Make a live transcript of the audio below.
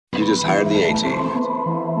you just hired the A-Team.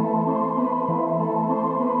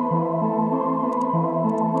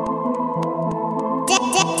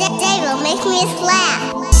 Make me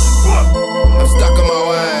slap. I'm stuck on my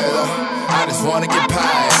ways. I just wanna get paid.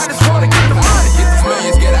 I just wanna get the money. Get these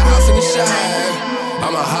millions, get a house in the shade.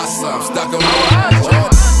 I'm a hustler. I'm stuck on my ways.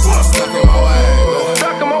 I'm stuck on my ways.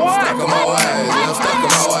 Stuck on my ways. Stuck on my ways. I'm stuck on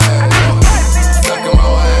my ways. Stuck on my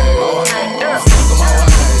ways. Stuck on my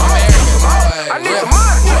ways. I need some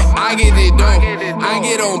money. I get it done. I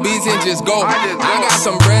get on beats and just go. I got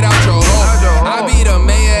some bread out your hole. I be the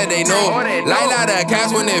mayor, they know. Light out the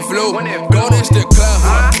cash when it flew. Go to the club.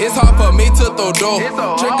 It's hard for me to throw dough.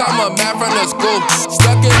 Trick, I'm a man from the school.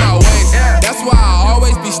 Stuck in my ways. That's why I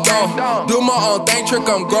always be stoned. Do my own thing, trick,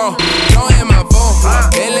 I'm grown. Don't hit my phone.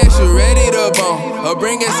 Unless you ready to bone. Or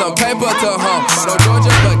bringing some paper to home. No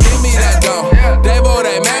Georgia, but give me that dome. Dabo,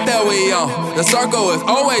 they mad that we on. The circle is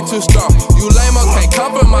always too strong. You lame-o can't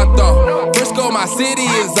come from my thumb. Frisco, my city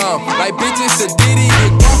is on. Like bitches to Diddy,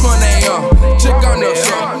 get guap on they on. Chick on the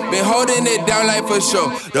show. Been holding it down like for sure.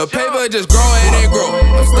 The paper just growing and grow.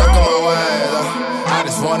 I'm stuck on my ways. I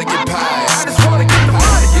just wanna get paid. I just wanna get the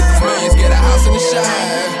money. Get these millions, get a house in the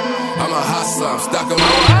shade. I'm a hustler. I'm stuck on my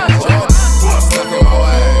ways. I'm stuck on my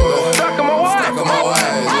ways. Stuck on my ways. Stuck on my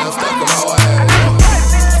ways. I'm stuck on my ways.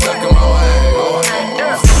 Stuck on my ways.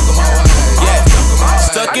 Stuck on my ways. Yeah.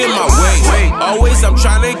 Stuck in my ways. Always I'm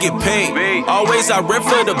tryna get paid. Always I rip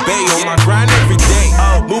for the bay. On my grind every day.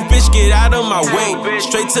 Move bitch, get out of my way.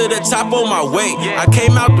 Straight to the top on my way. I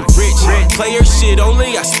came out the rich. Player shit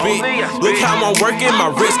only I spit. Look how I'm working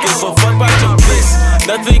my wrist. Give a fuck about your bliss.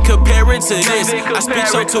 Nothing comparing to this. I speak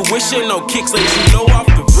your tuition, no kicks. Let you know off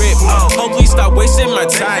the rip. Hope please stop wasting my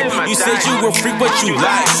time. You said you were free but you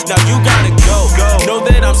lied. Now you gotta go. Know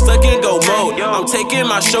that I'm stuck in go mode. I'm taking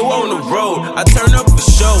my show on the road. I turn up for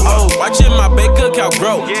show. Watching my bank account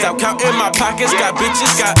grow. Stop counting my pockets. Got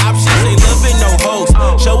bitches, got options. Ain't loving no hoes.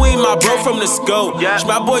 Showing my bro from the scope.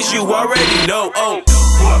 My boys, you already know. I'm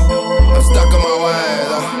stuck on my ways.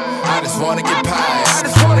 I just wanna get paid. I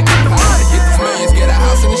just wanna get the money. Get these millions, get a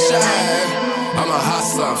house in the shade. I'm a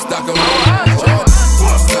hustler. I'm stuck on my